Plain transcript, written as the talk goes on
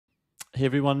Hey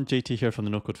everyone, JT here from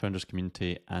the No Code Founders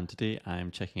community, and today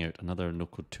I'm checking out another no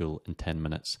code tool in 10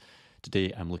 minutes.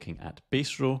 Today I'm looking at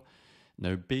Baserow.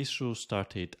 Now, Baserow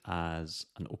started as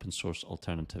an open source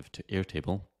alternative to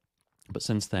Airtable, but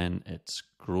since then it's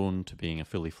grown to being a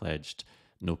fully fledged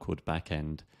no code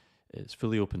backend. It's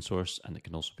fully open source and it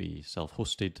can also be self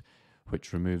hosted,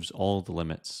 which removes all the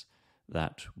limits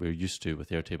that we're used to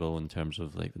with Airtable in terms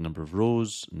of like the number of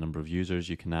rows, number of users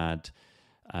you can add.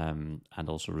 And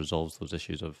also resolves those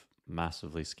issues of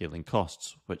massively scaling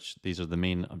costs, which these are the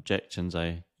main objections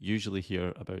I usually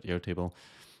hear about Airtable.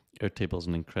 Airtable is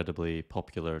an incredibly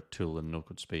popular tool in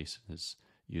no-code space and is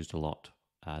used a lot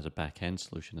as a back-end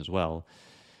solution as well.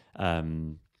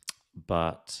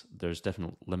 But there's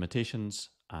definite limitations,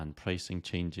 and pricing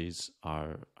changes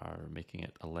are making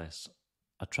it a less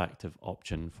attractive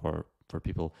option for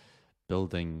people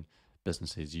building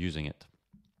businesses using it.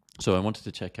 So I wanted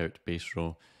to check out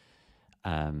Baserow.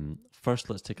 First,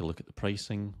 let's take a look at the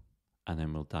pricing, and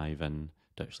then we'll dive in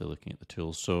to actually looking at the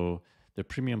tools. So the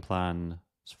premium plan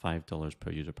is $5 per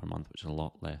user per month, which is a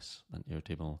lot less than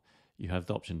Airtable. You have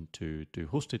the option to do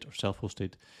hosted or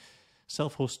self-hosted.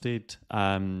 Self-hosted,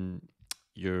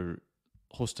 you're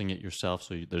hosting it yourself,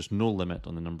 so there's no limit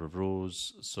on the number of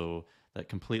rows. So that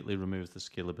completely removes the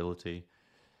scalability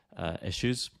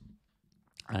issues.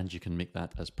 And you can make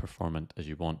that as performant as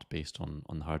you want based on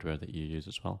the hardware that you use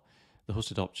as well. The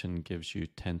hosted option gives you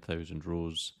 10,000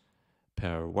 rows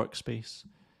per workspace,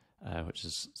 which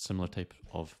is similar type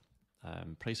of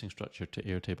pricing structure to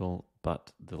Airtable,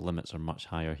 but the limits are much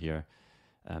higher here.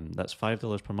 That's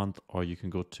 $5 per month, or you can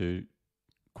go to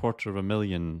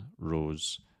 250,000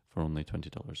 rows for only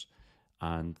 $20.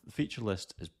 And the feature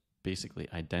list is basically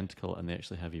identical, and they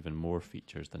actually have even more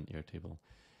features than Airtable.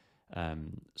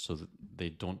 So that they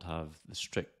don't have the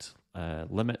strict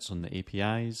limits on the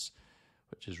APIs,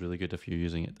 which is really good if you're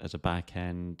using it as a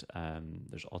backend.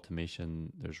 There's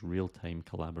automation, there's real-time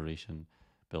collaboration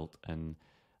built in,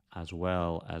 as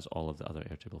well as all of the other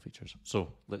Airtable features. So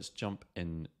let's jump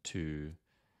into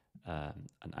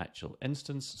an actual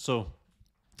instance. So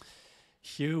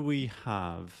here we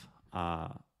have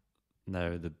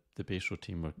now the Baserow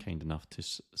team were kind enough to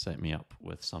set me up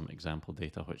with some example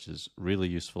data, which is really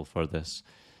useful for this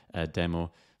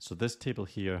demo. So this table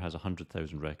here has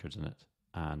 100,000 records in it,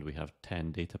 and we have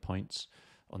 10 data points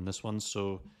on this one.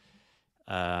 So,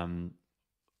 10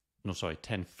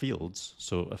 fields.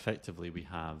 So effectively we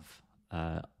have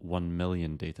 1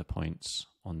 million data points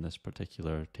on this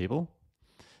particular table,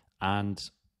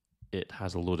 and it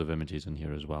has a load of images in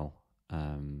here as well.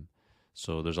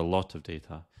 So there's a lot of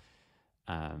data.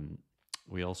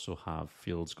 We also have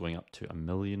fields going up to 1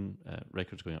 million,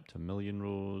 records going up to 1 million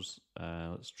rows.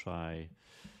 Let's try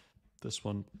this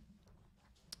one.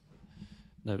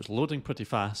 Now it's loading pretty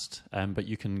fast, but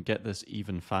you can get this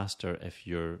even faster if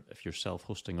you're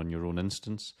self-hosting on your own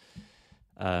instance,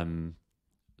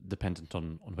 dependent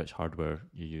on which hardware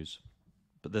you use.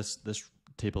 But this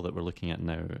table that we're looking at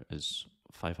now is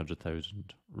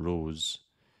 500,000 rows.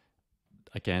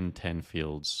 Again, 10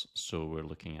 fields, so we're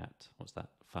looking at,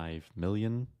 5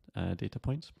 million data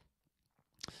points.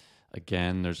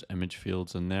 Again, there's image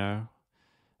fields in there,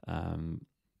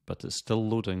 but it's still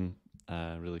loading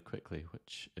really quickly,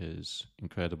 which is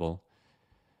incredible.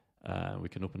 We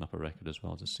can open up a record as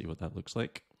well to see what that looks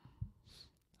like.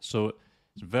 So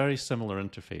it's a very similar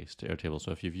interface to Airtable,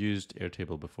 so if you've used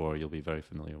Airtable before, you'll be very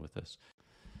familiar with this.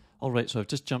 All right, so I've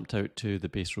just jumped out to the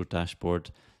Baserow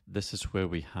dashboard. This is where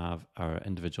we have our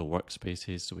individual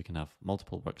workspaces, so we can have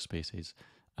multiple workspaces,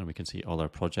 and we can see all our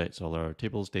projects, all our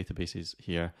tables, databases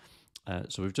here.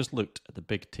 So we've just looked at the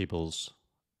big tables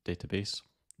database,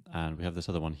 and we have this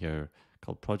other one here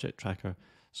called Project Tracker.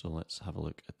 So let's have a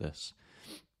look at this.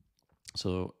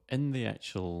 So in the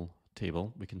actual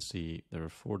table, we can see there are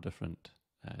 4 different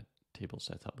tables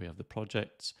set up. We have the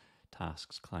projects,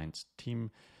 tasks, clients,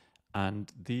 team,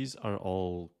 and these are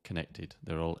all connected.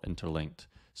 They're all interlinked.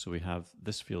 So we have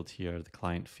this field here, the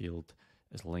client field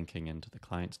is linking into the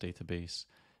client's database,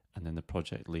 and then the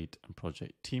project lead and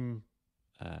project team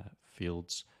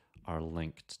fields are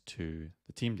linked to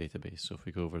the team database. So if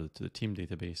we go over to the team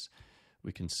database,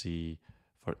 we can see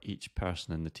for each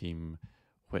person in the team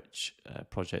which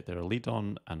project they're a lead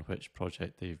on and which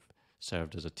project they've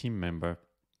served as a team member.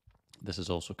 This is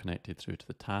also connected through to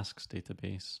the tasks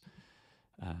database.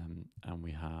 And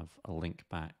we have a link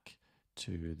back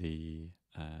to the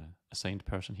assigned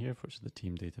person here, which is the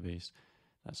team database.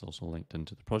 That's also linked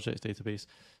into the projects database.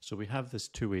 So we have this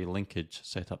two-way linkage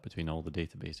set up between all the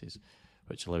databases,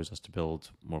 which allows us to build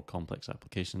more complex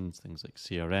applications, things like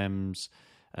CRMs,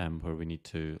 where we need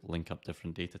to link up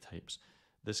different data types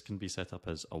This can be set up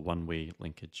as a one-way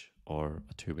linkage or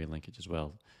a two-way linkage as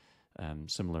well,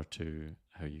 similar to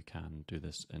how you can do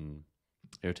this in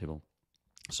Airtable.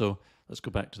 So let's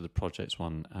go back to the projects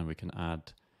one, and we can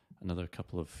add another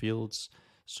couple of fields.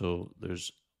 So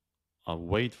there's a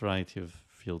wide variety of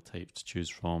field types to choose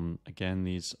from. Again,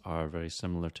 these are very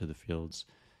similar to the fields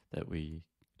that we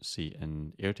see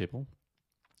in Airtable.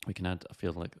 We can add a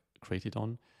field like created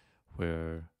on,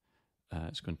 where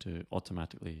it's going to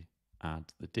automatically add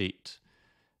the date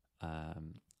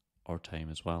or time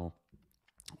as well,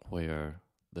 where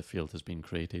the field has been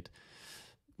created.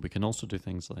 We can also do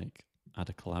things like add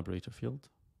a collaborator field.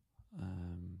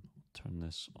 Turn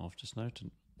this off just now to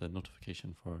the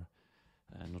notification for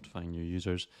notifying new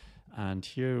users. And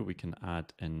here we can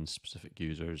add in specific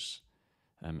users,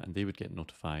 and they would get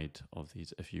notified of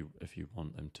these if you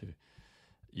want them to.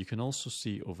 You can also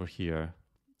see over here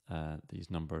these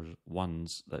number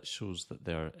ones that shows that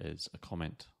there is a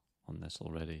comment on this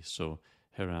already. So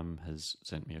Hiram has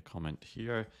sent me a comment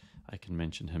here. I can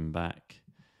mention him back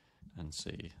and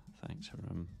say, thanks,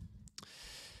 Hiram.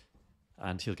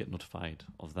 And he'll get notified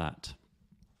of that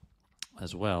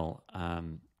as well.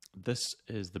 This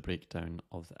is the breakdown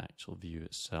of the actual view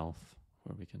itself,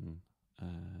 where we can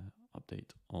update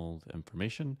all the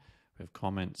information. We have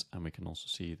comments, and we can also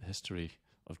see the history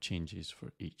of changes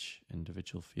for each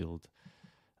individual field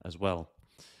as well.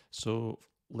 So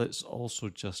let's also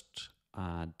just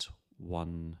add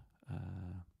one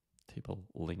table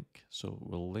link. So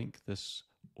we'll link this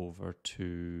over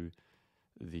to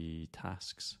the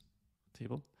tasks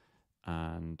table,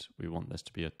 and we want this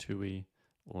to be a two-way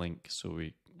link, so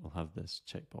we will have this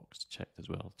checkbox checked as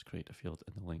well to create a field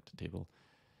in the linked table.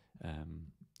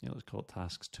 Let's call it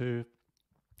tasks 2.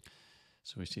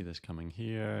 So we see this coming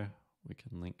here. We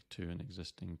can link to an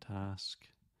existing task,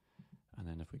 and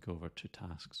then if we go over to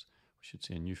tasks, we should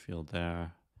see a new field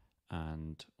there,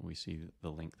 and we see the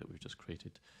link that we've just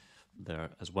created there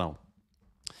as well.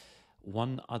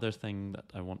 One other thing that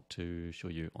I want to show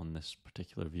you on this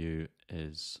particular view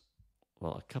is,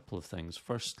 well, a couple of things.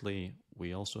 Firstly,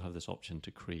 we also have this option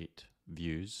to create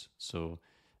views. So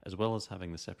as well as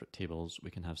having the separate tables,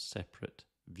 we can have separate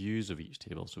views of each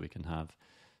table. So we can have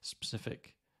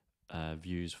specific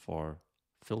views for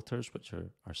filters, which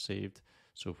are saved.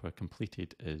 So where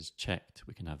completed is checked,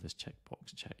 we can have this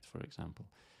checkbox checked, for example.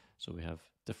 So we have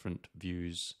different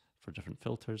views for different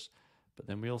filters, but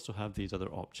then we also have these other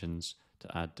options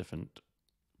to add different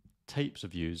types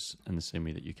of views in the same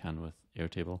way that you can with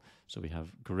Airtable. So we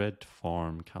have grid,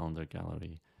 form, calendar,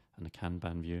 gallery, and a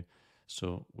Kanban view.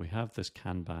 So we have this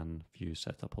Kanban view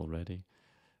set up already,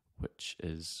 which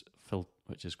is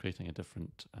creating a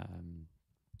different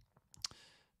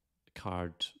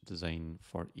card design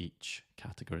for each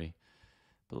category.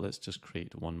 But let's just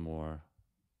create one more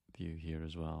view here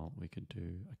as well. We could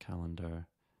do a calendar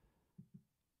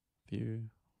view,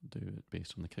 do it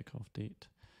based on the kickoff date.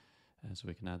 So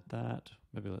we can add that.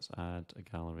 Maybe let's add a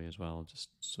gallery as well, just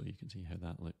so you can see how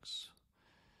that looks.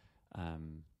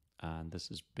 And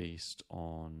this is based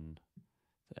on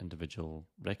the individual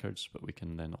records, but we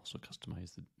can then also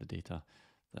customize the data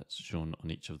that's shown on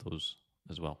each of those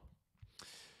as well.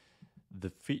 The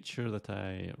feature that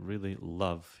I really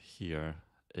love here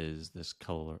is this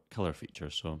color feature.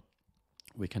 So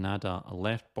we can add a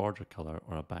left border color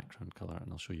or a background color,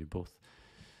 and I'll show you both.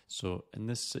 So in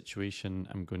this situation,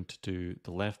 I'm going to do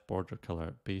the left border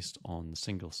color based on the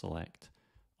single select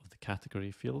of the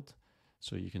category field.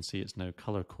 So you can see it's now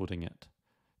color coding it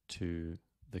to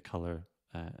the color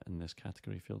in this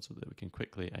category field, so that we can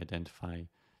quickly identify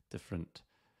the different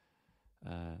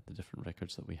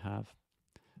records that we have.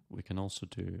 We can also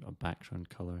do a background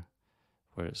color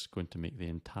where it's going to make the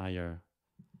entire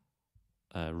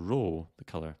row the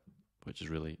color, which I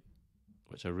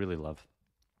really love.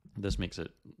 This makes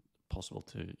it possible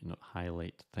to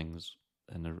highlight things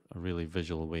in a really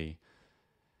visual way.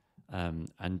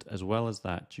 And as well as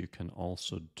that, you can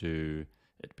also do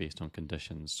it based on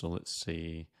conditions. So let's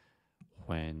say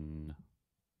when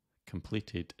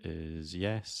completed is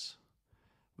yes,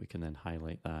 we can then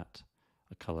highlight that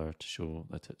a color to show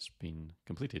that it's been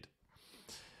completed,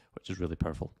 which is really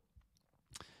powerful.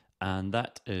 And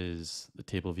that is the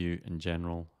table view in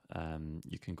general.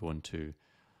 You can go into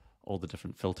all the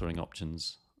different filtering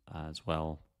options as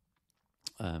well.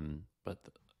 But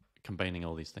combining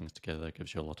all these things together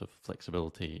gives you a lot of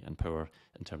flexibility and power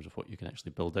in terms of what you can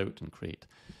actually build out and create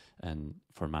and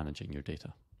for managing your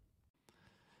data.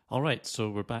 All right, so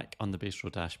we're back on the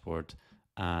Baserow dashboard,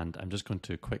 and I'm just going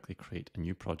to quickly create a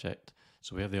new project.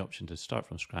 So we have the option to start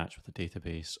from scratch with a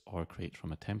database or create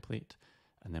from a template,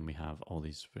 and then we have all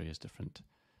these various different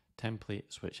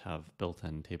templates which have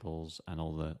built-in tables and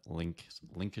all the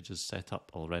linkages set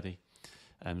up already.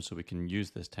 So we can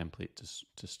use this template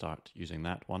to start using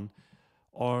that one,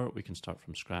 or we can start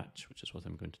from scratch, which is what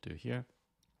I'm going to do here.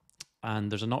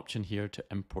 And there's an option here to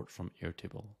import from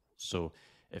Airtable. So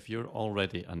if you're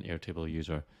already an Airtable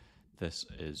user, this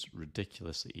is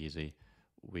ridiculously easy.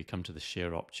 We come to the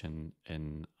share option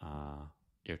in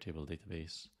Airtable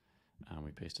database, and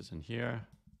we paste it in here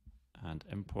and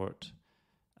import,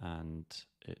 and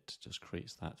it just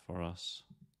creates that for us.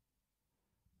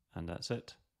 And that's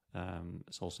it.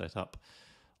 It's all set up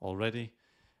already,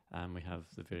 and we have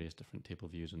the various different table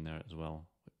views in there as well,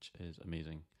 which is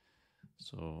amazing.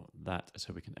 So that is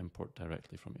how we can import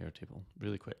directly from Airtable,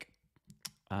 really quick.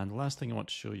 And the last thing I want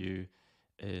to show you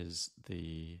is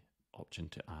the option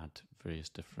to add various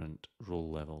different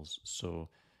role levels. So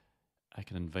I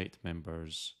can invite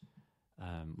members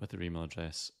with their email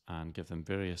address and give them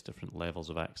various different levels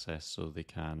of access, so they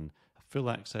can have full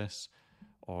access,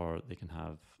 or they can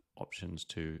have options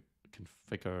to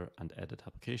configure and edit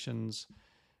applications.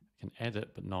 You can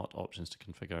edit but not options to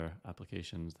configure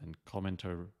applications, then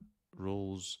commenter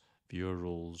roles, viewer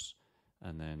roles,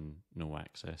 and then no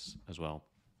access as well.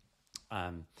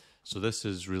 So this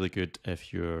is really good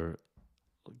if you're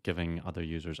giving other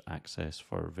users access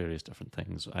for various different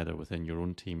things, either within your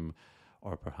own team,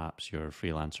 or perhaps you're a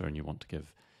freelancer and you want to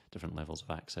give different levels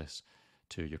of access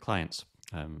to your clients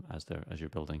as you're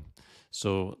building.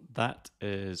 So that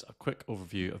is a quick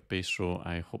overview of Baserow.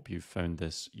 I hope you found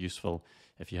this useful.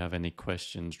 If you have any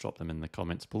questions, drop them in the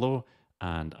comments below,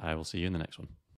 and I will see you in the next one.